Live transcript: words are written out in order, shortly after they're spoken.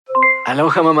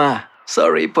Aloha, mamá.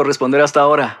 Sorry por responder hasta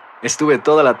ahora. Estuve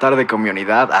toda la tarde con mi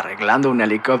unidad arreglando un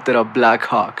helicóptero Black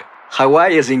Hawk.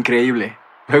 Hawái es increíble.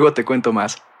 Luego te cuento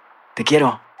más. Te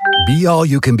quiero. Be All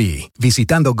You Can Be,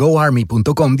 visitando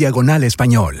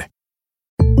goarmy.com/español.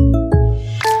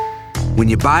 When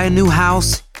you buy a new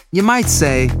house, you might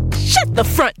say, Shut the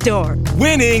front door!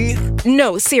 Winning!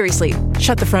 No, seriously.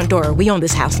 Shut the front door. We own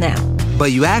this house now.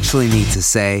 but you actually need to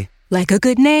say, Like a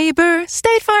good neighbor,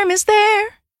 State Farm is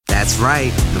there. that's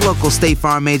right. The local State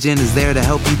Farm agent is there to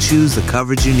help you choose the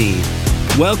coverage you need.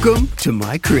 Welcome to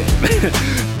my crib.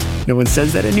 No one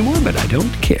says that anymore, but I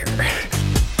don't care.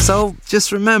 So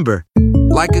just remember,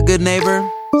 like a good neighbor,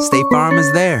 State Farm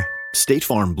is there. State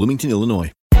Farm, Bloomington,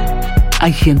 Illinois.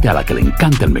 Hay gente a la que le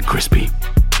encanta el McCrispy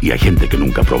y hay gente que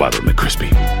nunca ha probado el McCrispy.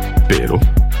 Pero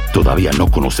todavía no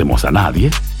conocemos a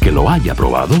nadie que lo haya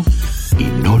probado y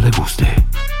no le guste.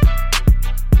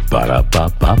 Para pa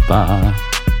pa pa.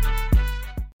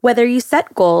 Whether you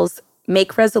set goals,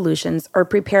 make resolutions, or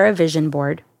prepare a vision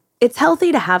board, it's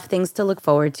healthy to have things to look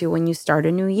forward to when you start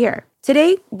a new year.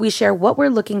 Today, we share what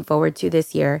we're looking forward to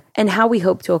this year and how we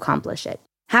hope to accomplish it.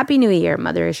 Happy New Year,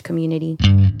 Motherish community.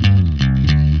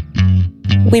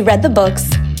 We read the books,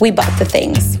 we bought the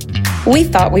things. We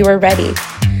thought we were ready.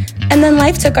 And then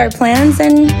life took our plans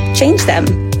and changed them.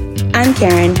 I'm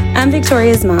Karen, I'm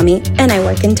Victoria's mommy, and I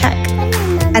work in tech.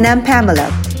 And I'm Pamela.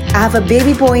 I have a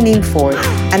baby boy named Ford,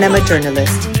 and I'm a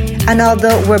journalist. And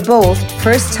although we're both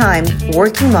first-time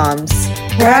working moms,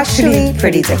 we're actually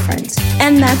pretty different.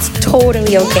 And that's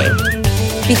totally okay.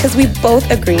 Because we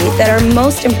both agree that our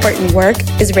most important work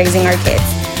is raising our kids.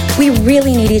 We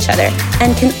really need each other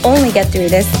and can only get through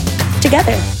this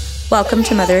together. Welcome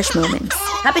to Motherish Moments.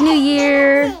 Happy New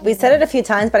Year! We said it a few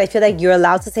times, but I feel like you're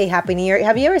allowed to say Happy New Year.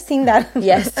 Have you ever seen that?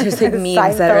 Yes, there's like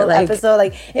memes that are like... episode.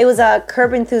 Like, it was a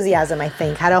Curb Enthusiasm, I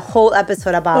think. Had a whole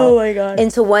episode about... Oh my God.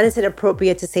 Into when is it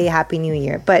appropriate to say Happy New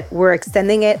Year. But we're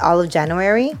extending it all of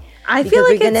January. I feel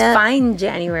like it's fine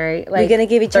January. Like, we're going to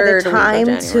give each other time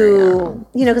to,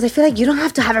 you know, because I feel like you don't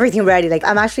have to have everything ready. Like,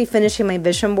 I'm actually finishing my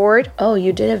vision board. Oh,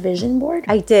 you did a vision board?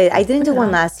 I did. I didn't do one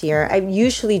last year. I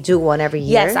usually do one every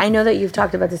year. Yes, I know that you've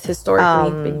talked about this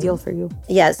historically. Big deal for you.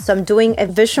 Yes, so I'm doing a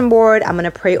vision board. I'm going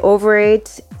to pray over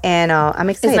it. And I'm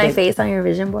excited. Is my face on your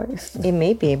vision board? It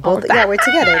may be. Both, yeah, we're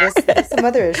together. There's some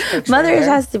Motherish picture. Motherish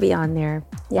has to be on there.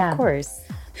 Yeah. Of course.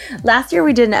 Last year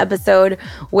we did an episode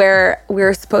where we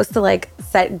were supposed to like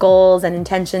set goals and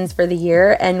intentions for the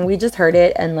year, and we just heard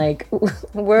it and like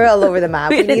we're all over the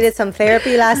map. We needed some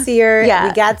therapy last year. Yeah,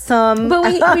 we got some, but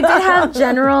we did have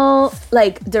general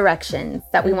like directions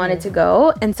that we wanted to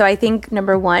go, and so I think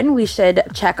number one, we should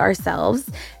check ourselves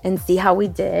and see how we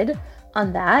did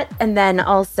on that, and then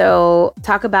also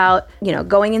talk about, you know,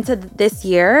 going into this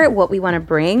year, what we want to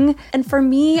bring. And for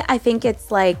me, I think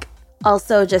it's like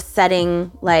also just setting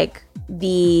like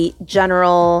the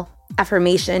general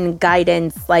affirmation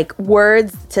guidance, like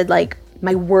words to like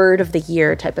my word of the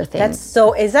year type of thing. Is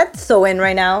that so in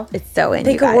right now? It's so in.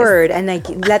 Pick a word and like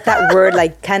let that word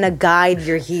like kind of guide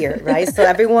your year, right? So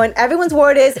everyone's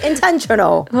word is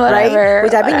intentional, right?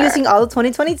 Which I've been using all of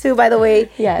 2022, by the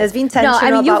way. Yeah, it's been intentional. No, I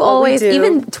mean, you've always,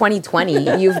 even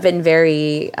 2020, you've been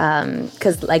very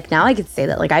because like now I could say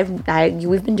that like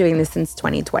we've been doing this since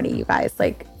 2020, you guys.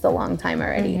 Like it's a long time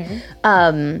already,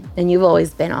 and you've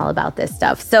always been all about this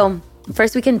stuff. So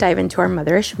first, we can dive into our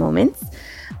Motherish moments.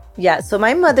 Yeah, so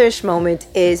my Motherish moment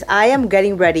is I am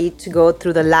getting ready to go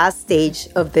through the last stage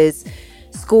of this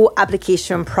school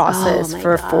application process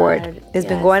for Ford. It's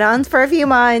been going on for a few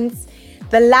months.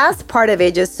 The last part of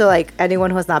it, just so like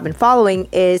anyone who has not been following,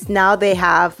 is now they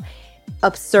have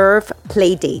observed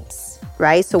play dates,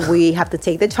 right? So we have to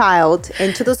take the child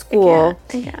into the school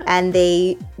and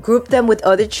they group them with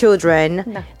other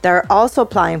children that are also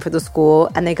applying for the school,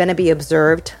 and they're going to be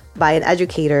observed by an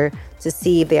educator to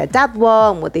see if they adapt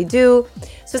well and what they do.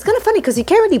 So it's kind of funny because you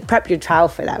can't really prep your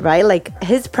child for that, right? Like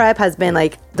his prep has been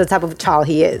like the type of child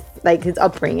he is, like his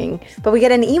upbringing. But we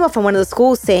get an email from one of the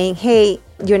schools saying, hey,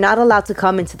 you're not allowed to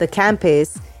come into the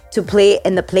campus to play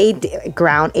in the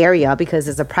playground area because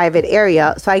it's a private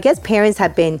area. So I guess parents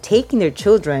have been taking their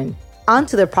children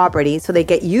onto their property so they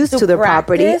get used to the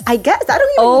property. I guess. I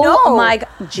don't even know. Oh my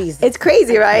God. Jesus. It's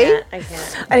crazy, right? I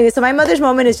can't. Anyway, so my Mother's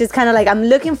moment is just kind of like, I'm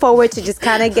looking forward to just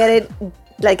kind of get it,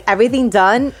 like everything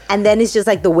done. And then it's just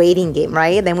like the waiting game,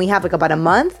 right? Then we have like about a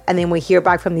month and then we hear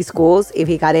back from these schools if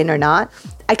he got in or not.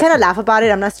 I kind of laugh about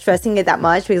it. I'm not stressing it that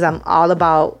much because I'm all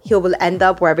about he will end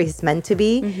up wherever he's meant to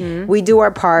be. We do our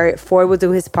part, Ford will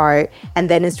do his part, and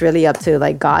then it's really up to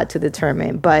like God to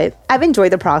determine. But I've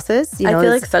enjoyed the process. You know, I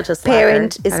feel like such a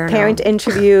parent parent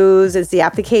interviews, it's the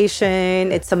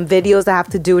application, it's some videos I have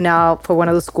to do now for one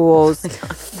of the schools.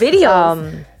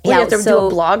 Videos. You have to do a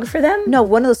blog for them? No,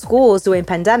 one of the schools during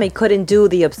pandemic couldn't do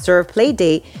the observed play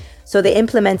date. So they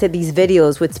implemented these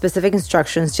videos with specific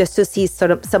instructions just to see sort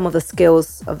of some of the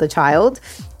skills of the child.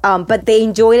 But they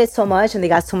enjoyed it so much and they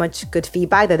got so much good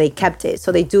feedback that they kept it.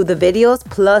 So they do the videos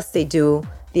plus they do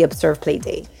the observed play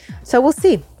date. So we'll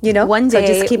see, you know. One day,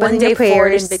 so just keep one on day your prayers.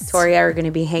 Ford and Victoria are going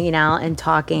to be hanging out and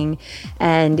talking,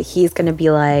 and he's going to be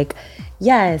like,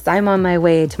 yes, I'm on my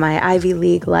way to my Ivy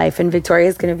League life. And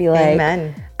Victoria's going to be like,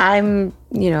 Amen. I'm,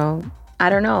 you know, I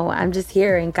don't know. I'm just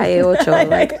here in Calle Ocho.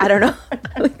 Like, I don't know.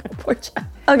 Like, poor child.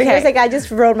 Okay. Victoria's like, I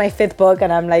just wrote my 5th book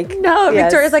and I'm like, no,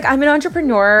 yes. Victoria's like, I'm an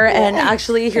entrepreneur and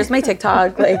actually here's my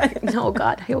TikTok. Like, no,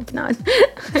 God, I hope not.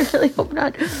 I really hope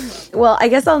not. Well, I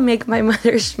guess I'll make my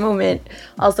mother's moment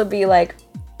also be like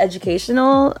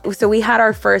educational. So we had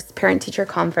our first parent-teacher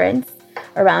conference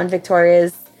around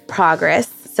Victoria's progress.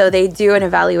 So they do an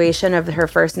evaluation of her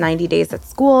first 90 days at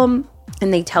school.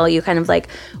 And they tell you kind of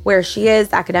like where she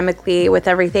is academically with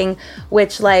everything,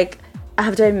 which like, I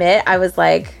have to admit, I was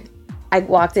like, I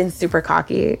walked in super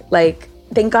cocky. Like,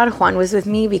 thank God Juan was with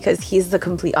me because he's the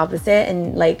complete opposite.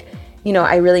 And like, you know,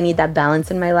 I really need that balance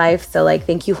in my life. So like,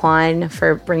 thank you, Juan,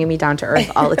 for bringing me down to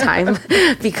earth all the time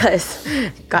because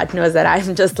God knows that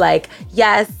I'm just like,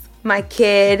 yes, my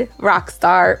kid, rock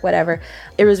star, whatever.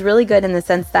 It was really good in the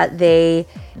sense that they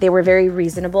were very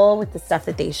reasonable with the stuff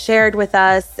that they shared with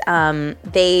us.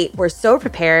 They were so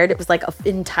prepared. It was like an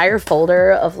entire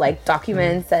folder of like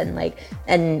documents and like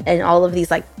and all of these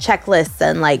like checklists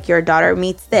and like your daughter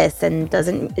meets this and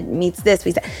meets this.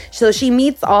 So she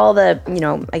meets all the, you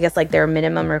know, I guess like their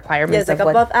minimum requirements. Yes, like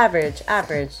above average.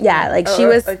 Yeah, like she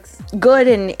was good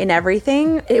in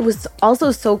everything. It was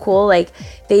also so cool. Like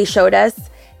they showed us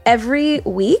every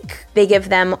week, they give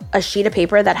them a sheet of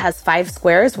paper that has 5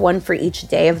 squares, one for each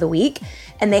day of the week,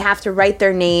 and they have to write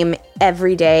their name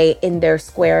every day in their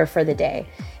square for the day.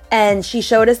 And she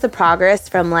showed us the progress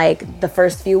from like the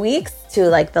first few weeks to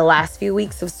like the last few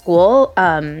weeks of school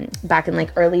back in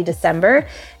like early December.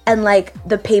 And like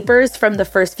the papers from the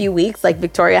first few weeks, like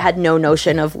Victoria had no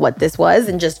notion of what this was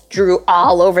and just drew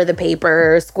all over the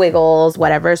paper, squiggles,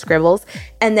 whatever, scribbles.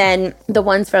 And then the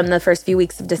ones from the first few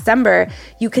weeks of December,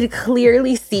 you could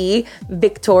clearly see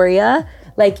Victoria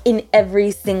like in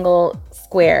every single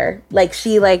square. Like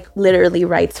she like literally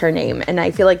writes her name. And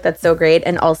I feel like that's so great.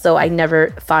 And also I never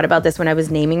thought about this when I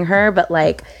was naming her, but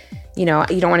like, you know,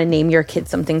 you don't want to name your kid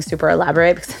something super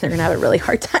elaborate because they're going to have a really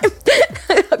hard time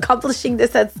accomplishing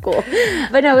this at school.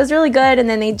 But no, it was really good. And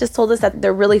then they just told us that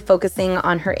they're really focusing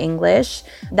on her English,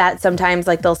 that sometimes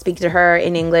like they'll speak to her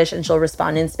in English and she'll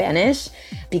respond in Spanish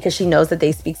because she knows that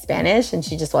they speak Spanish and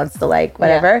she just wants to like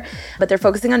whatever. Yeah. But they're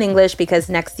focusing on English because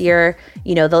next year,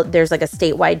 you know, there's like a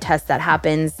statewide test that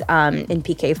happens in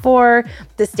PK4.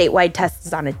 The statewide test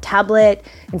is on a tablet.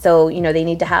 And so, you know, they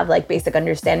need to have like basic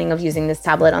understanding of using this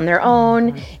tablet on their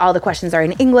own. All the questions are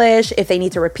in English. If they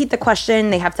need to repeat the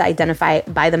question, they have to identify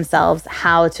by themselves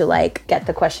how to like get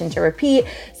the question to repeat.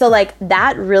 So like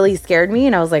that really scared me.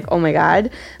 And I was like, oh my God.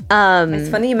 It's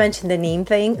funny you mentioned the name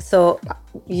thing. So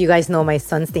you guys know my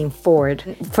son's name,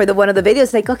 Ford. For one of the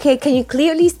videos, like, okay, can you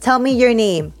clearly tell me your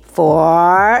name?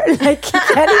 Ford.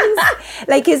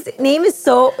 Like his name is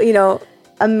so, you know,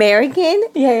 American,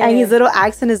 and his little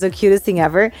accent is the cutest thing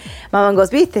ever. Mama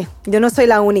goes, viste, yo no soy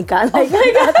la única. Like,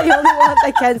 I'm not the only one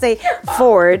that can say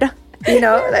Ford. You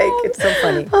know, like, it's so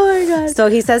funny. Oh my God. So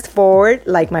he says Ford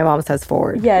like my mom says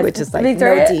Ford. Yes. Which is like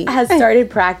Victoria no D. has started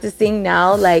practicing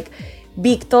now, like,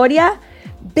 Victoria.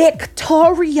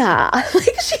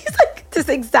 Like, she's like this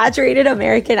exaggerated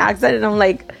American accent. And I'm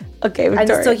like, okay, Victoria. And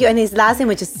it's so cute. And his last name,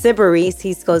 which is Siberis,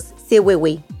 he goes, si oui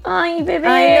oui. Ay, bebe.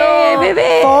 I know.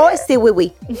 Bebe. For si oui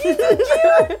oui.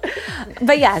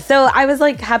 But yeah, so I was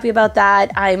like happy about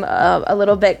that. I'm a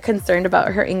little bit concerned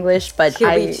about her English, but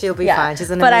she'll be fine. She's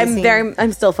an amazing. But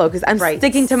I'm still focused. I'm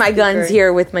sticking to my guns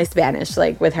here with my Spanish,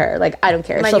 like with her. Like I don't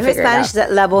care. She'll figure Spanish is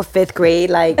at level 5th grade,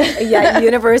 like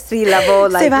university level,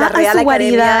 like La Real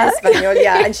Academia Español.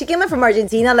 Yeah, and she came in from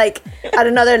Argentina, like at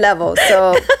another level.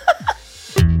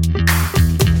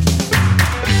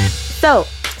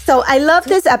 So I love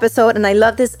this episode and I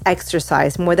love this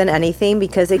exercise more than anything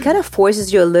because it kind of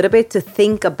forces you a little bit to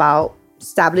think about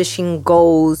establishing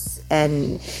goals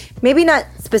and maybe not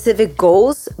specific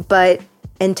goals, but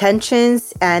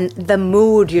intentions and the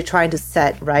mood you're trying to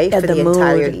set, right? For the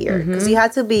entire year. Because you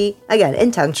have to be, again,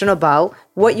 intentional about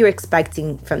what you're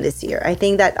expecting from this year. I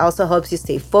think that also helps you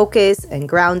stay focused and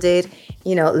grounded,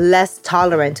 less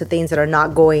tolerant to things that are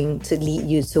not going to lead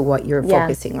you to what you're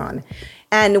focusing on.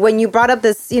 And when you brought up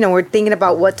this, we're thinking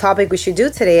about what topic we should do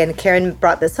today, and Karen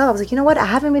brought this up, I was like, you know what? I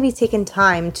haven't really taken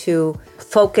time to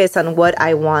focus on what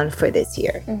I want for this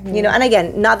year. And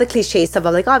again, not the cliche stuff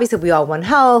of like, obviously we all want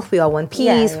health, we all want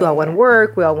peace, we all want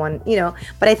work, we all want,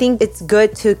 but I think it's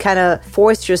good to kind of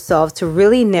force yourself to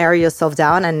really narrow yourself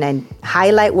down and then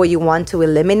highlight what you want to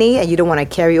eliminate and you don't want to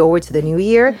carry over to the new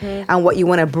year, and what you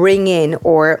want to bring in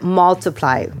or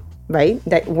multiply, right?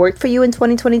 That worked for you in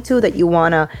 2022 that you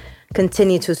want to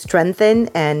continue to strengthen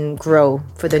and grow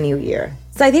for the new year.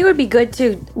 So I think it would be good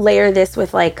to layer this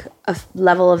with like a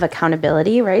level of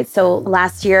accountability, right? So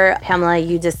last year, Pamela,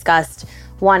 you discussed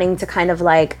wanting to kind of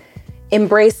like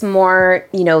embrace more,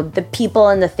 the people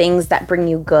and the things that bring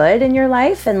you good in your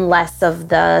life and less of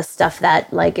the stuff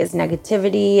that like is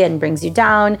negativity and brings you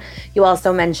down. You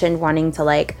also mentioned wanting to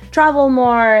like travel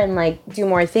more and like do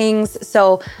more things.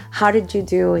 So how did you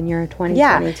do in your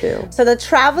 2022? Yeah. So the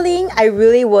traveling, I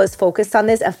really was focused on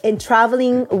this in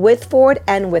traveling with Ford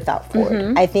and without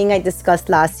Ford. I think I discussed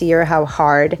last year how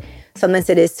hard sometimes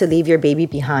it is to leave your baby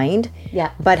behind.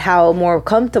 Yeah. But how more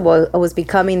comfortable I was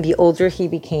becoming the older he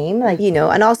became.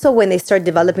 And also when they start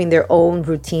developing their own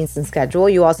routines and schedule,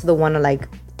 you also don't want to like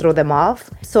throw them off.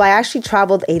 So I actually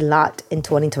traveled a lot in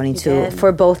 2022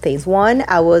 for both things. One,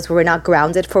 we were not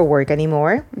grounded for work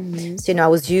anymore. So, I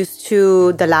was used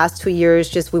to the last 2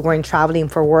 years, we weren't traveling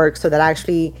for work. So that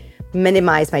actually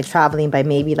minimize my traveling by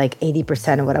maybe like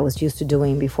 80% of what I was used to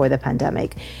doing before the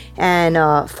pandemic. And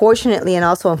fortunately and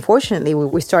also unfortunately,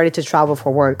 we started to travel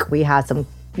for work. We had some,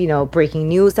 breaking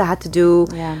news I had to do.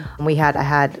 Yeah. I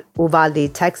had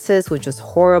Uvalde, Texas, which was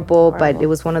horrible. But it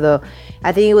was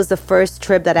I think it was the first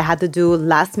trip that I had to do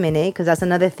last minute, because that's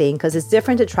another thing, because it's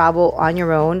different to travel on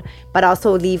your own, but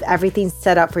also leave everything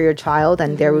set up for your child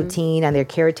and their routine and their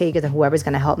caretakers and whoever's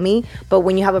going to help me. But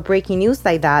when you have a breaking news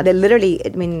like that,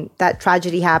 that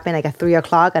tragedy happened like at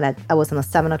 3:00 and I was on a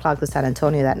 7:00 to San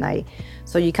Antonio that night.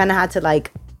 So you kind of had to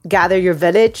like gather your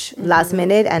village last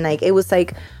minute, and like it was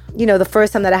like, the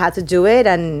first time that I had to do it,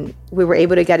 and we were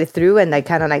able to get it through, and I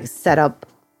kind of like set up.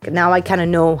 Now I kind of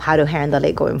know how to handle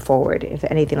it going forward if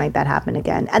anything like that happened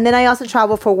again. And then I also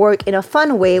traveled for work in a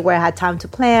fun way where I had time to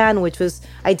plan, which was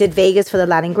I did Vegas for the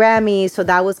Latin Grammys. So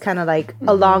that was kind of like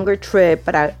a longer trip,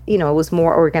 but it was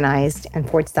more organized. And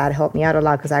Ford's dad helped me out a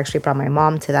lot because I actually brought my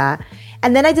mom to that.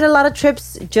 And then I did a lot of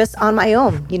trips just on my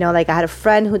own. Like I had a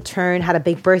friend who had a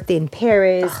big birthday in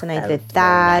Paris, and I did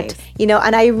that. Nice.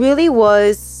 And I really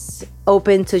was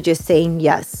open to just saying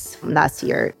yes last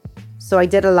year. So I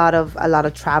did a lot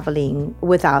of traveling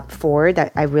without Ford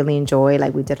that I really enjoy.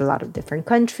 Like we did a lot of different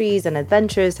countries and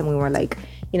adventures, and we were like,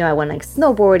 I went like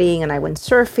snowboarding and I went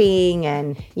surfing,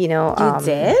 and You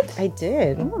did? I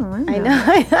did. Oh, I know.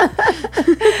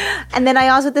 And then I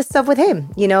also did stuff with him.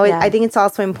 I think it's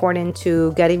also important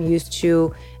to get him used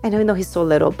to. I know he's so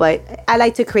little, but I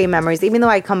like to create memories. Even though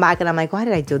I come back and I'm like, why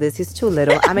did I do this? He's too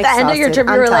little. I'm exhausted. At the end of your trip,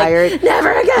 I'm you were tired. Like,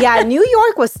 never again. Yeah, New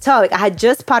York was tough. I had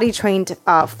just potty trained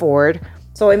Ford.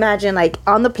 So imagine like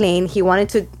on the plane, he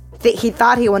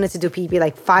thought he wanted to do pee-pee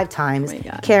like 5 times,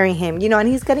 carrying him, and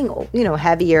he's getting,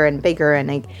 heavier and bigger. And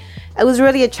like, it was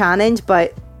really a challenge,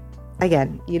 but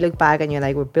again, you look back and you're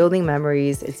like, we're building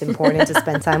memories. It's important to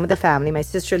spend time with the family. My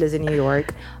sister lives in New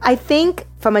York. I think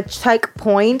from a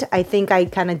checkpoint, I think I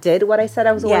kind of did what I said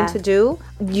I was going to do.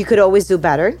 You could always do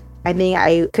better. I think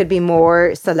I could be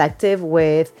more selective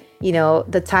with,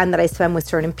 the time that I spend with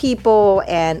certain people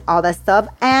and all that stuff.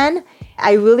 And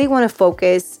I really want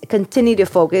to continue to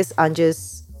focus on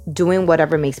just doing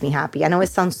whatever makes me happy. I know it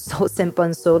sounds so simple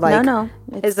and so like,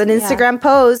 it's an Instagram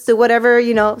post, do whatever,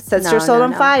 sets your soul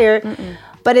on fire.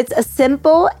 But it's as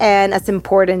simple and as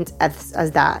important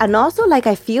as that. And also, like,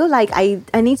 I feel like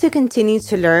I need to continue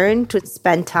to learn to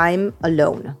spend time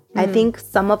alone. I think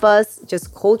some of us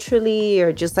just culturally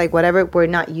or just like whatever, we're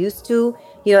not used to.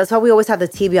 That's why we always have the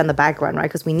TV on the background, right?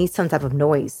 Because we need some type of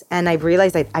noise. And I've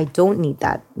realized that I don't need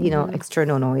that,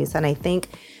 external noise. And I think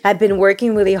I've been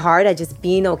working really hard at just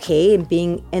being okay and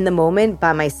being in the moment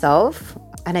by myself.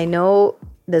 And I know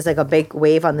there's like a big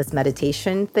wave on this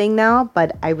meditation thing now,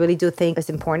 but I really do think it's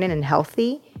important and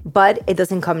healthy, but it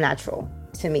doesn't come natural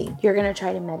to me. You're going to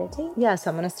try to meditate? Yeah,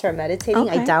 so I'm going to start meditating.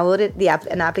 Okay. I downloaded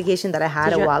an application that I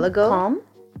had a while ago. Calm?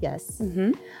 Yes.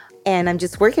 And I'm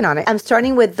just working on it. I'm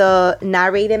starting with the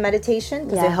narrated meditation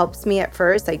because it helps me at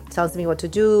first. Like tells me what to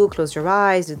do, close your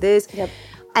eyes, do this. Yep.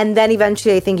 And then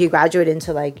eventually I think you graduate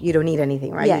into like, you don't need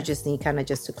anything, right? Yes. You just need kind of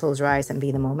just to close your eyes and be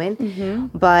in the moment.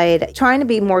 But trying to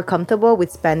be more comfortable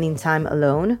with spending time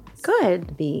alone.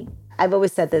 Good. I've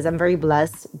always said this, I'm very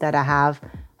blessed that I have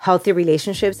healthy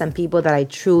relationships and people that I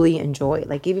truly enjoy.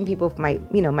 Like even people from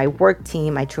my work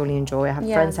team, I truly enjoy. I have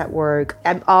friends at work.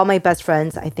 And all my best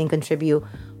friends, I think, contribute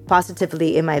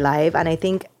positively in my life. And I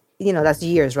think, that's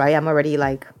years, right? I'm already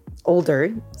like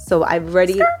older. So I've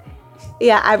already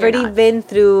been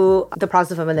through the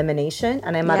process of elimination.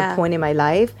 And I'm at a point in my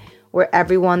life where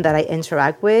everyone that I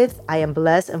interact with, I am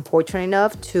blessed and fortunate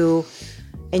enough to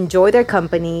enjoy their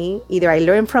company. Either I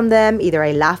learn from them, either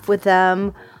I laugh with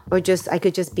them, or I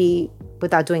could just be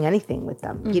without doing anything with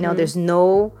them. There's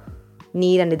no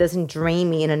need, and it doesn't drain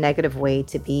me in a negative way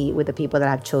to be with the people that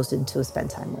I've chosen to spend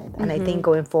time with. And I think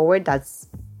going forward,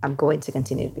 I'm going to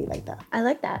continue to be like that. I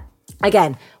like that.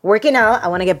 Again, working out. I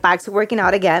want to get back to working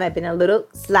out again. I've been a little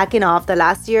slacking off. The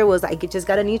last year was I just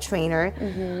got a new trainer.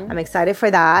 I'm excited for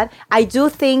that. I do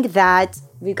think that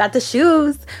we got the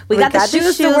shoes. We got the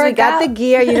shoes to work we got out. the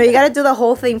gear. You got to do the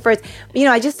whole thing first.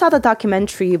 I just saw the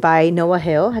documentary by Noah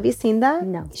Hill. Have you seen that?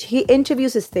 No. He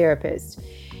interviews his therapist,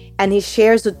 and he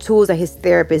shares the tools that his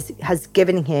therapist has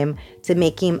given him to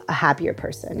make him a happier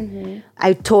person.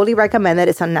 I totally recommend it.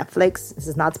 It's on Netflix. This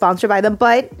is not sponsored by them,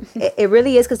 but it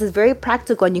really is, because it's very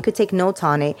practical and you could take notes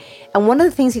on it. And one of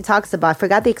the things he talks about, I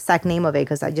forgot the exact name of it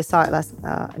because I just saw it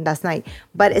last night,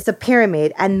 but it's a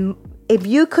pyramid. And if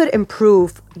you could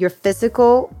improve your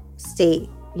physical state,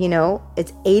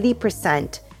 it's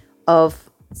 80% of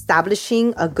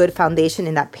establishing a good foundation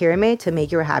in that pyramid to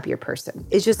make you a happier person.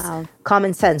 It's just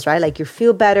common sense, right? Like you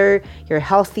feel better, you're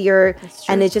healthier,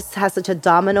 and it just has such a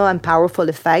domino and powerful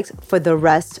effect for the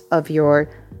rest of your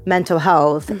mental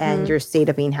health and your state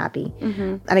of being happy.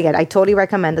 And again, I totally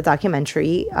recommend the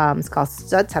documentary. It's called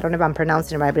Stutz. I don't know if I'm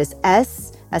pronouncing it right, but it's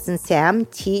S as in Sam,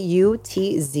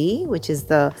 T-U-T-Z, which is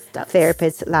the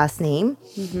therapist's last name.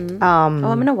 I'm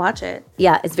going to watch it.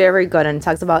 Yeah, it's very, very good. And it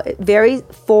talks about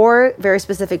 4 very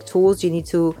specific tools you need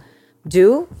to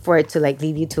do for it to lead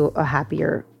you to a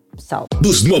happier self.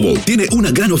 Boost Mobile tiene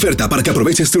una gran oferta para que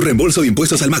aproveches tu reembolso de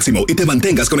impuestos al máximo y te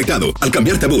mantengas conectado. Al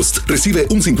cambiarte a Boost, recibe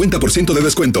un 50% de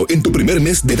descuento en tu primer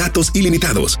mes de datos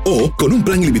ilimitados. O, con un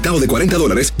plan ilimitado de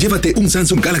 $40, llévate un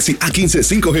Samsung Galaxy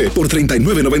A15 5G por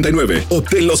 $39.99.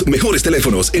 Obtén los mejores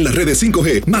teléfonos en las redes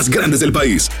 5G más grandes del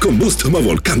país. Con Boost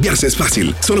Mobile, cambiarse es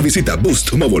fácil. Solo visita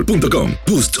boostmobile.com.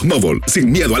 Boost Mobile,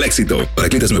 sin miedo al éxito. Para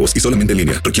clientes nuevos y solamente en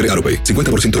línea. Requiere AutoPay.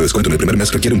 50% de descuento en el primer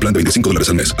mes. Requiere un plan de $25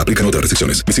 al mes. Aplican otras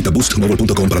restricciones. Visita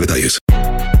boostmobile.com para detalles.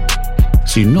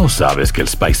 Si no sabes que el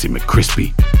Spicy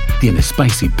McCrispy tiene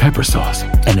Spicy Pepper Sauce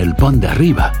en el pan de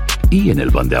arriba y en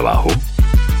el pan de abajo,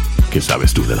 ¿qué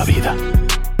sabes tú de la vida?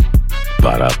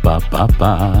 Para, pa, pa,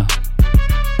 pa.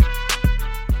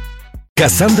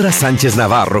 Cassandra Sánchez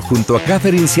Navarro junto a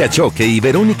Catherine Siachoque y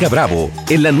Verónica Bravo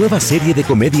en la nueva serie de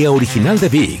comedia original de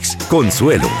ViX,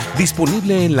 Consuelo,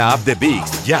 disponible en la app de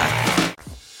ViX ya.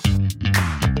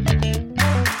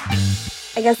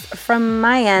 I guess from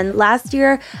my end, last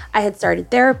year I had started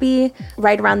therapy.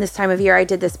 Right around this time of year, I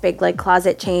did this big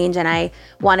closet change, and I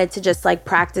wanted to just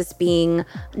practice being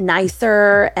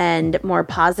nicer and more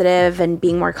positive and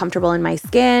being more comfortable in my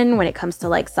skin when it comes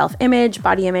to self-image,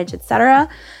 body image, etc.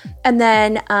 And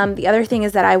then the other thing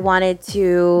is that I wanted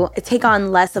to take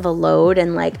on less of a load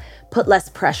and put less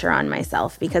pressure on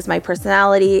myself, because my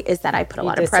personality is that I put a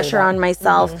lot of pressure on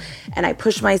myself and I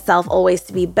push myself always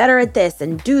to be better at this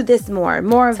and do this more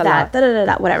of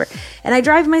that, whatever. And I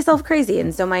drive myself crazy.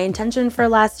 And so my intention for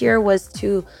last year was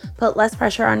to put less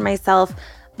pressure on myself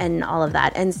and all of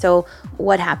that. And so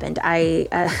what happened? I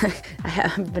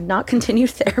have not continued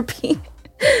therapy.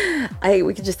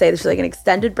 We could just say this was an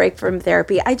extended break from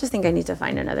therapy. I just think I need to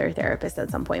find another therapist at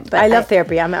some point. But I love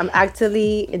therapy. I'm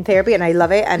actively in therapy and I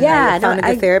love it. And I found a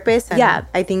good therapist. And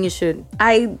I think you should.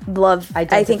 I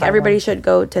think everybody should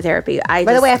go to therapy. By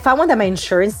the way, I found one that my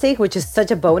insurance takes, which is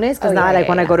such a bonus, because now I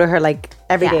want to go to her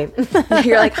every day.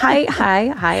 You're like, hi.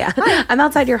 I'm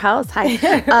outside your house. Hi.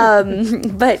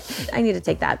 But I need to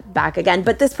take that back again.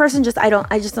 But this person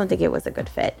I just don't think it was a good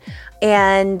fit.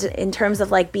 And in terms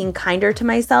of being kinder to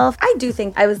myself, I do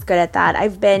think I was good at that.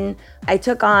 I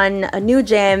took on a new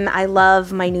gym. I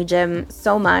love my new gym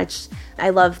so much. I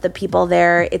love the people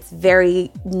there. It's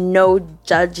very no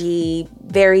judgy,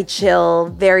 very chill,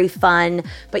 very fun,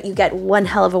 but you get one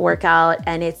hell of a workout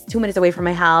and it's 2 minutes away from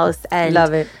my house. And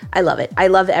love it. I love it. I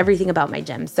love everything about my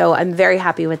gym. So I'm very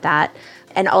happy with that.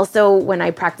 And also when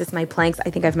I practice my planks, I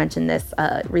think I've mentioned this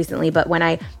recently, but when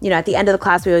at the end of the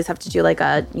class, we always have to do a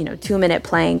 2-minute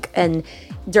plank, and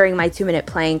during my 2-minute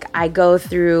plank, I go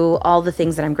through all the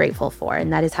things that I'm grateful for.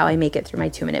 And that is how I make it through my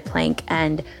 2-minute plank.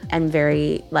 And I'm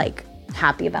very like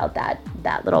happy about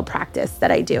that little practice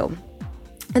that I do.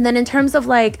 And then in terms of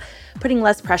like putting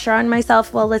less pressure on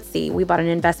myself, well, let's see. We bought an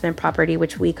investment property,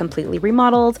 which we completely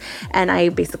remodeled. And I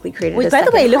basically created a second home.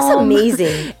 By the way, it looks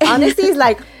amazing. Honestly, it's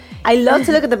like, I love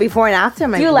to look at the before and after.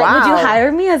 I'm like, wow. Would you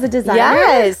hire me as a designer?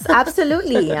 Yes,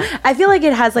 absolutely. I feel like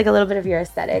it has like a little bit of your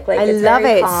aesthetic. Like I love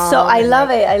it. So I love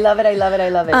it. I love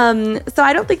it. So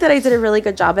I don't think that I did a really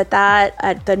good job at that,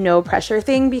 at the no pressure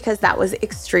thing, because that was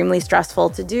extremely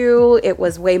stressful to do. It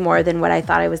was way more than what I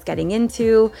thought I was getting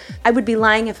into. I would be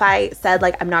lying if I said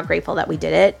like, I'm not grateful that we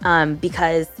did it,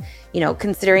 because, you know,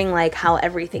 considering like how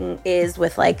everything is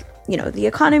with like, you know, the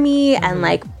economy and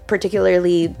like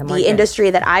particularly the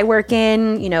industry that I work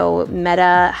in, you know,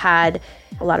 Meta had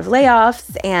a lot of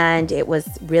layoffs and it was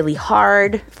really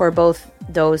hard for both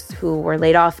those who were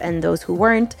laid off and those who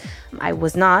weren't. I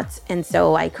was not. And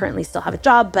so I currently still have a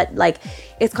job, but like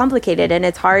it's complicated and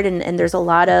it's hard and there's a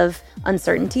lot of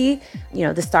uncertainty. You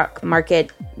know, the stock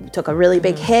market took a really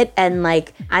big hit and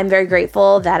like I'm very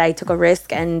grateful that I took a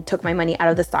risk and took my money out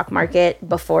of the stock market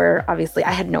before. Obviously,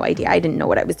 I had no idea. I didn't know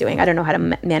what I was doing. I don't know how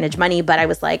to manage money, but I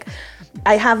was like,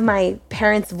 I have my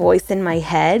parents' voice in my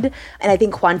head. And I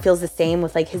think Juan feels the same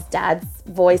with like his dad's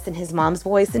voice and his mom's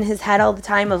voice in his head all the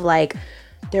time of like,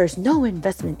 there's no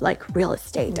investment like real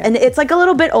estate. Yeah. And it's like a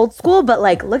little bit old school, but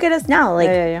like, look at us now. Like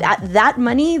that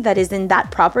money that is in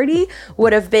that property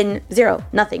would have been zero,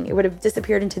 nothing. It would have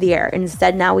disappeared into the air. And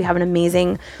instead now we have an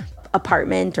amazing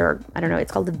apartment, or I don't know,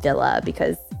 it's called a villa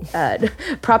because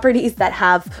properties that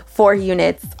have 4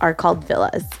 units are called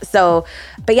villas. So,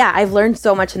 but yeah, I've learned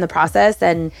so much in the process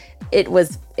and it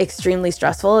was extremely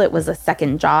stressful. It was a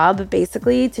second job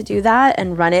basically to do that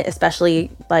and run it, especially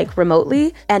like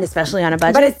remotely and especially on a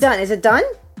budget. But it's done. Is it done?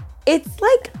 It's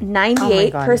like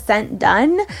 98%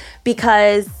 done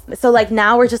because, so like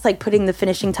now we're just like putting the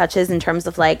finishing touches in terms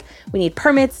of like, we need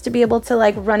permits to be able to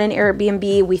like run an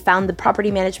Airbnb. We found the property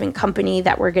management company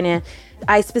that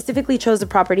I specifically chose a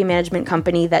property management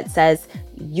company that says,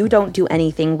 you don't do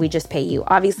anything, we just pay you.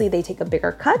 Obviously they take a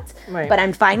bigger cut, but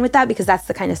I'm fine with that because that's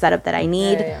the kind of setup that I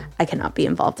need. I cannot be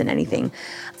involved in anything.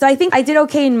 So I think I did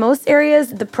okay in most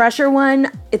areas. The pressure one,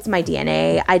 it's my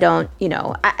DNA. I don't, you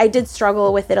know, I did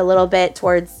struggle with it a little bit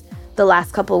towards the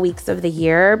last couple of weeks of the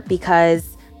year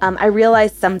because I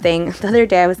realized something. The other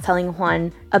day I was telling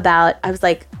Juan about, I was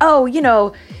like, oh, you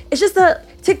know, it's just a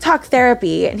TikTok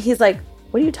therapy. And he's like,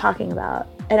 what are you talking about?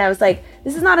 And I was like,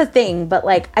 this is not a thing, but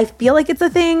like, I feel like it's a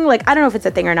thing. Like, I don't know if it's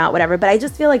a thing or not, whatever, but I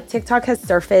just feel like TikTok has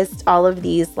surfaced all of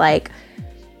these like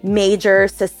major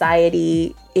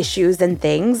society issues and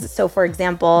things. So for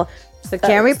example, so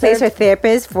can we replace our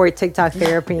therapist for TikTok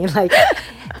therapy? Like,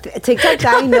 TikTok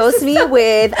diagnosed me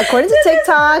with, according to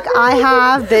TikTok, I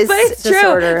have this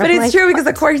disorder. But it's true because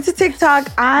according to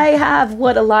TikTok, I have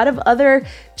what a lot of other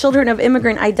children of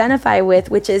immigrant identify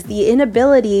with, which is the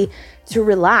inability to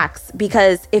relax.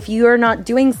 Because if you are not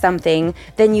doing something,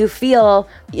 then you feel,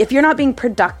 if you're not being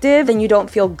productive, then you don't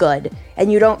feel good.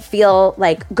 And you don't feel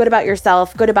like good about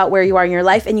yourself, good about where you are in your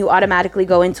life. And you automatically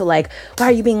go into like, why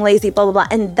are you being lazy, blah, blah, blah.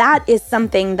 And that is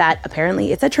something that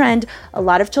apparently it's a trend. A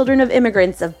lot of children of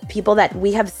immigrants, of people that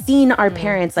we have seen our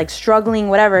parents like struggling,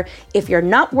 whatever. If you're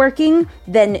not working,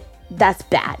 then that's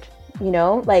bad. You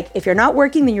know, like if you're not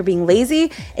working, then you're being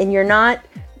lazy and you're not,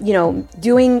 you know,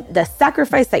 doing the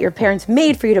sacrifice that your parents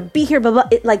made for you to be here, blah, blah.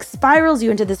 It like spirals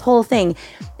you into this whole thing.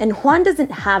 And Juan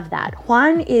doesn't have that.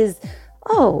 Juan is,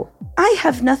 oh, I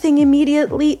have nothing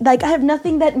immediately, like I have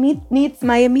nothing that needs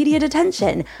my immediate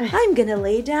attention. I'm going to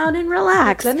lay down and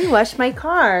relax. Let me wash my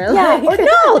car. Yeah, or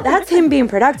no, that's him being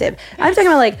productive. I'm talking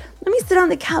about like, let me sit on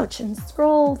the couch and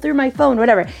scroll through my phone,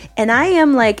 whatever. And I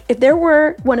am like, if there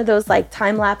were one of those like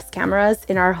time-lapse cameras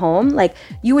in our home, like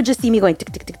you would just see me going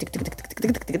tick, tick, tick, tick, tick, tick, tick,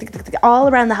 tick, tick, tick, tick, tick, all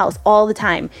around the house all the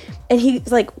time. And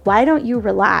he's like, why don't you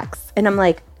relax? And I'm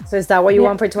like, so is that what you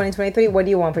want for 2023? What do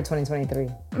you want for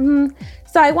 2023?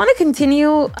 So I want to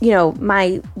continue, you know,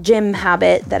 my gym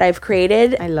habit that I've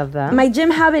created. I love that. My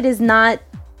gym habit is not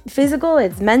physical,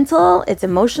 it's mental, it's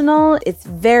emotional. It's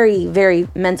very, very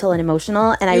mental and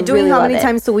emotional. And You're doing how many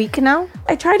times a week now?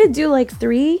 I try to do like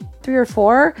three or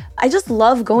four. I just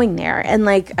love going there and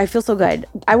like, I feel so good.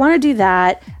 I want to do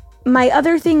that. My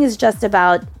other thing is just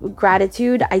about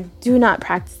gratitude. I do not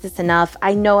practice this enough.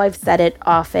 I know I've said it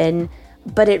often,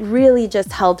 but it really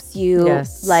just helps you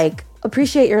like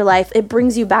appreciate your life. It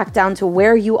brings you back down to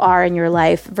where you are in your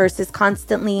life versus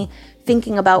constantly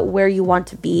thinking about where you want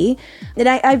to be. And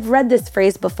I've read this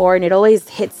phrase before and it always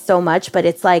hits so much, but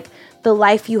it's like the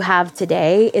life you have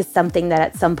today is something that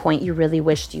at some point you really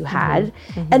wished you had.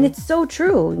 And it's so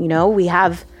true. You know, we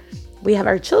have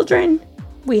our children,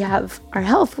 we have our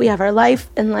health, we have our life,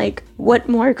 and like, what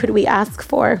more could we ask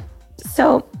for?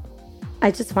 So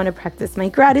I just want to practice my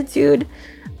gratitude.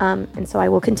 And so I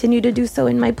will continue to do so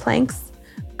in my planks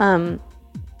in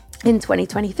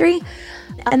 2023.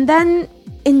 And then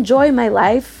enjoy my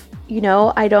life. You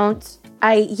know,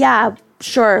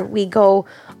 sure, we go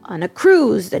on a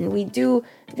cruise and we do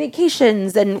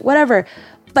vacations and whatever,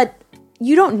 but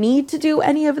you don't need to do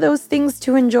any of those things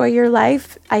to enjoy your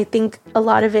life. I think a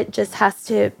lot of it just has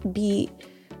to be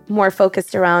more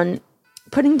focused around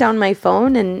putting down my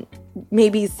phone and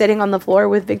maybe sitting on the floor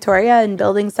with Victoria and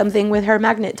building something with her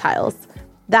magnet tiles.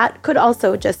 That could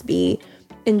also just be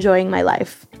enjoying my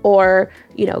life. Or,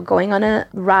 you know, going on a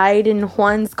ride in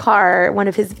Juan's car, one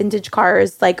of his vintage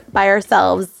cars, like by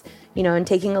ourselves, you know, and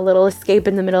taking a little escape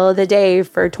in the middle of the day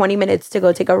for 20 minutes to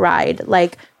go take a ride.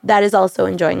 Like, that is also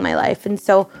enjoying my life. And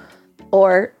so,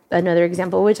 or another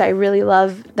example, which I really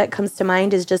love that comes to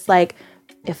mind, is just like,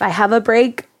 if I have a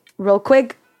break, real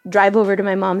quick, drive over to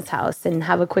my mom's house and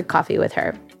have a quick coffee with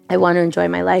her. I want to enjoy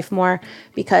my life more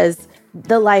because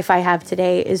the life I have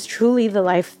today is truly the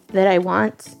life that I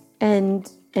want. And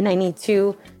I need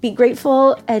to be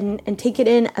grateful and take it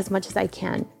in as much as I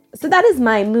can. So that is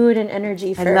my mood and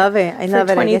energy for, I love it.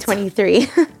 2023.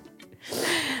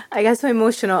 I get so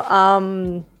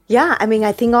emotional. Yeah, I mean,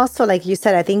 I think also, like you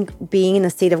said, I think being in a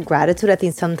state of gratitude, I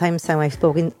think sometimes, and I've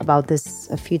spoken about this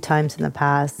a few times in the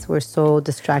past, we're so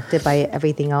distracted by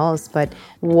everything else. But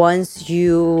once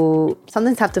you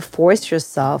sometimes have to force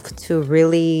yourself to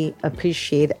really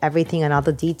appreciate everything and all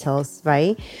the details,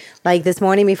 right? Like this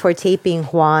morning before taping,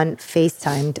 Juan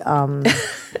FaceTimed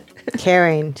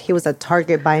Karen. He was at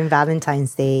Target buying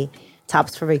Valentine's Day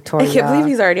tops for Victoria. I can't believe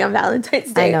he's already on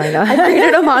Valentine's Day. I know. I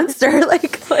created a monster.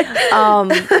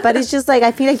 But it's just like,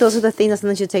 I feel like those are the things that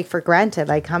sometimes you take for granted.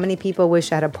 Like, how many people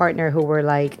wish I had a partner who were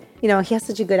like, you know, he has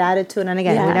such a good attitude. And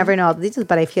again, we never know all the details,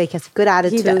 but I feel like he has a good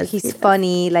attitude. He's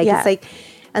funny. Like, it's like,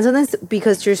 and sometimes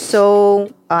because you're so,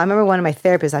 I remember one of my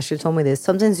therapists actually told me this.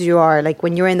 Sometimes you are like,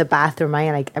 when you're in the bathroom,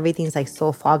 right? Like everything's like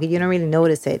so foggy, you don't really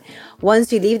notice it.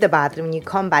 Once you leave the bathroom and you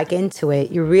come back into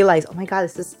it, you realize, oh my God,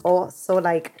 this is all so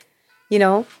like, you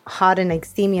know, hot and like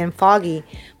steamy and foggy.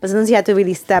 But sometimes you have to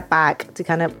really step back to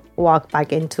kind of walk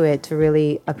back into it to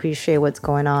really appreciate what's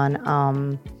going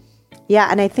on. Yeah,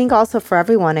 and I think also for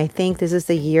everyone, I think this is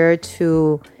a year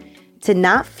to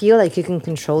not feel like you can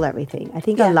control everything. I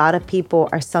think a lot of people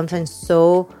are sometimes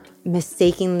so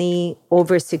mistakenly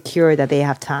over-secure that they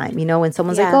have time. You know, when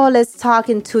someone's like, oh, let's talk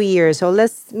in 2 years, or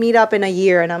let's meet up in a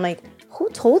year. And I'm like, who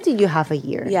told you have a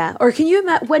year? Yeah. Or can you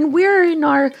imagine when we're in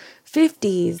our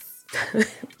 50s?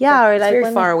 Yeah, or like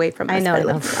very far away from us. I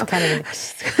know. Kind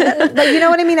of. But you know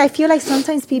what I mean? I feel like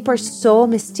sometimes people are so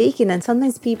mistaken, and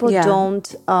sometimes people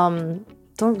don't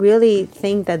really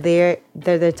think that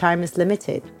their time is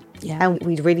limited. Yeah, and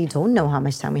we really don't know how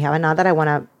much time we have. And not that I want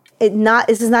to.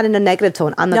 This is not in a negative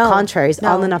tone. On the contrary, it's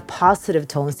all in a positive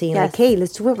tone, saying like, "Hey,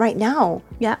 let's do it right now.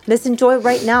 Yeah, let's enjoy it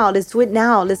right now. Let's do it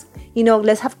now.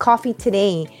 Let's have coffee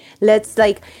today. Let's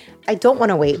I don't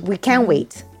want to wait. We can't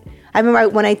wait." I remember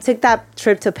when I took that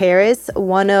trip to Paris,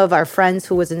 one of our friends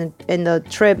who was in the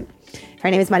trip, her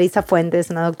name is Marisa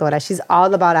Fuentes, una doctora. She's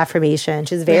all about affirmation.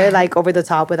 She's very over the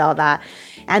top with all that.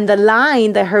 And the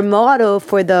line that her motto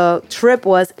for the trip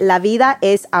was, La vida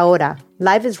es ahora.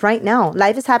 Life is right now.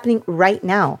 Life is happening right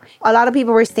now. A lot of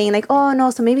people were saying like, oh no,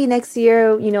 so maybe next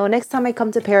year, next time I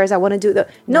come to Paris, I want to do the...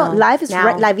 No, life is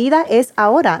right. La vida es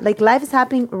ahora. Like life is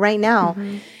happening right now.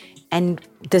 Mm-hmm. And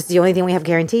this is the only thing we have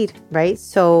guaranteed, right?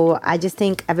 So I just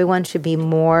think everyone should be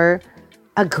more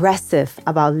aggressive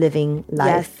about living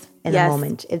life in the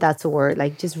moment, if that's a word.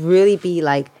 Like, just really be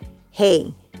like,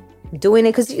 hey, doing it.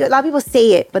 Because a lot of people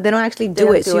say it, but they don't actually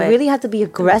do it. So you really have to be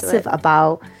aggressive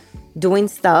about doing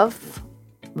stuff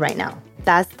right now.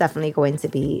 That's definitely going to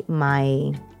be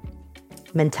my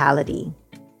mentality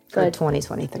for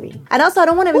 2023. And also, I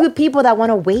don't want to be with people that want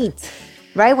to wait.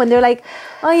 Right? When they're like,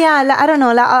 oh yeah, I don't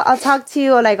know, I'll talk to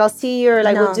you, or like I'll see you, or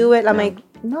like we'll do it. I'm like,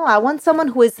 no, I want someone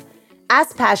who is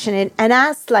as passionate and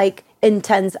as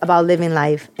intense about living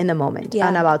life in the moment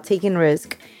and about taking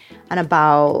risk and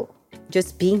about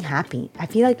just being happy. I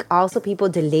feel like also people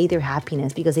delay their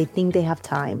happiness because they think they have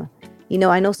time.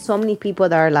 I know so many people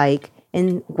that are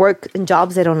in work and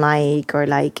jobs they don't like, or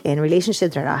in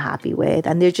relationships they're not happy with,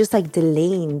 and they're just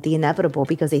delaying the inevitable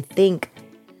because they think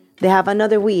they have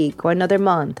another week or another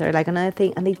month or another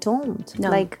thing, and they don't.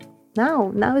 No.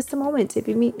 Now is the moment. If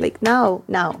you meet now.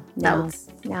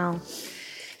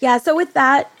 Yeah. So with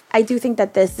that, I do think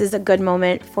that this is a good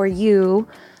moment for you,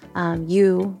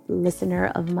 you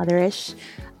listener of Motherish,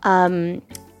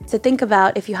 to think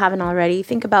about, if you haven't already,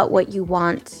 think about what you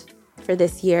want for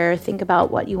this year. Think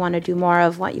about what you want to do more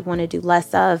of, what you want to do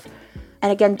less of.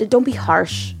 And again, don't be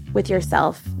harsh with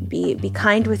yourself. Be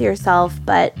kind with yourself,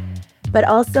 but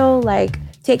also like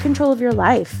take control of your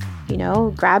life. You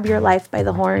know, grab your life by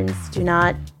the horns. Do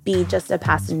not be just a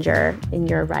passenger in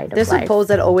your ride of life. There's a post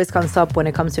that always comes up when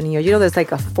it comes to New Year. You know, there's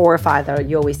like a 4 or 5 that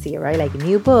you always see, right? Like a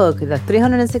new book, the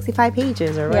 365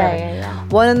 pages or whatever. Yeah.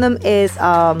 One of them is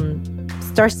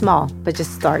start small, but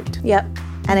just start. Yep.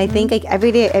 And I think like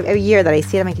every year that I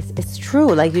see it, I'm like, it's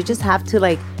true. Like you just have to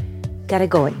like get it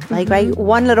going. Like right,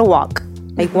 one little walk.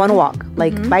 Like one walk,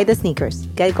 like buy the sneakers,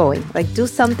 get going, like do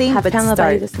something, Have but Pamela start.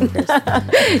 buy you the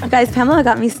sneakers. Guys, Pamela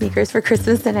got me sneakers for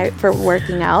Christmas and for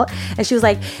working out, and she was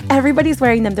like, everybody's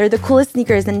wearing them. They're the coolest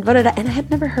sneakers, and blah, blah, blah. And I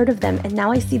had never heard of them, and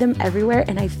now I see them everywhere,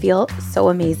 and I feel so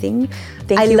amazing.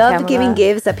 I you, love Pamela. giving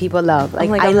gifts that people love. Like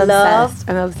I'm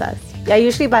I'm obsessed. I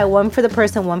usually buy one for the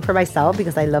person, one for myself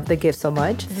because I love the gift so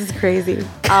much. This is crazy.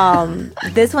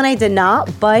 This one I did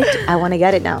not, but I want to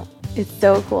get it now. It's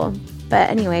so cool. But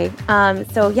anyway,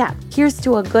 so yeah, here's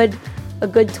to a good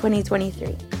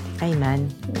 2023.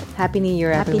 Amen. Happy New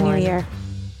Year, Happy everyone. New Year.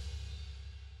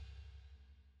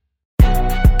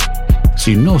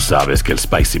 Si no sabes que el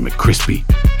Spicy McCrispy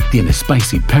tiene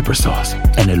Spicy Pepper Sauce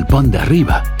en el pan de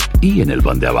arriba y en el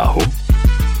pan de abajo,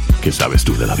 ¿qué sabes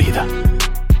tú de la vida?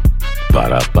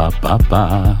 Para, pa, pa,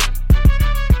 pa.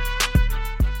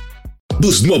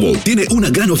 Boost Mobile tiene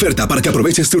una gran oferta para que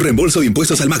aproveches tu reembolso de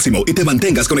impuestos al máximo y te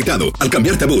mantengas conectado. Al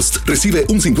cambiarte a Boost, recibe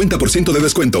un 50% de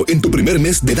descuento en tu primer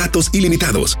mes de datos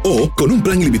ilimitados. O, con un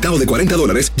plan ilimitado de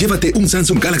 $40, llévate un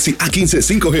Samsung Galaxy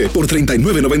A15 5G por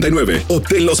 $39.99.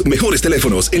 Obtén los mejores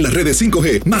teléfonos en las redes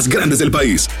 5G más grandes del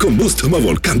país. Con Boost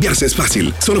Mobile, cambiarse es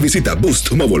fácil. Solo visita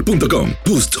boostmobile.com.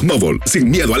 Boost Mobile, sin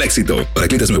miedo al éxito. Para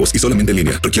clientes nuevos y solamente en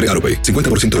línea, requiere AutoPay.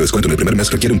 50% de descuento en el primer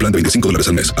mes requiere un plan de $25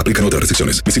 al mes. Aplican otras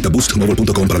restricciones. Visita boostmobile.com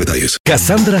para detalles.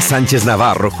 Cassandra Sánchez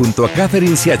Navarro junto a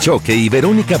Catherine Siachoque y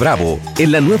Verónica Bravo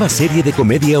en la nueva serie de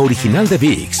comedia original de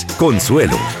ViX,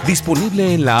 Consuelo,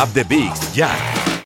 disponible en la app de ViX ya.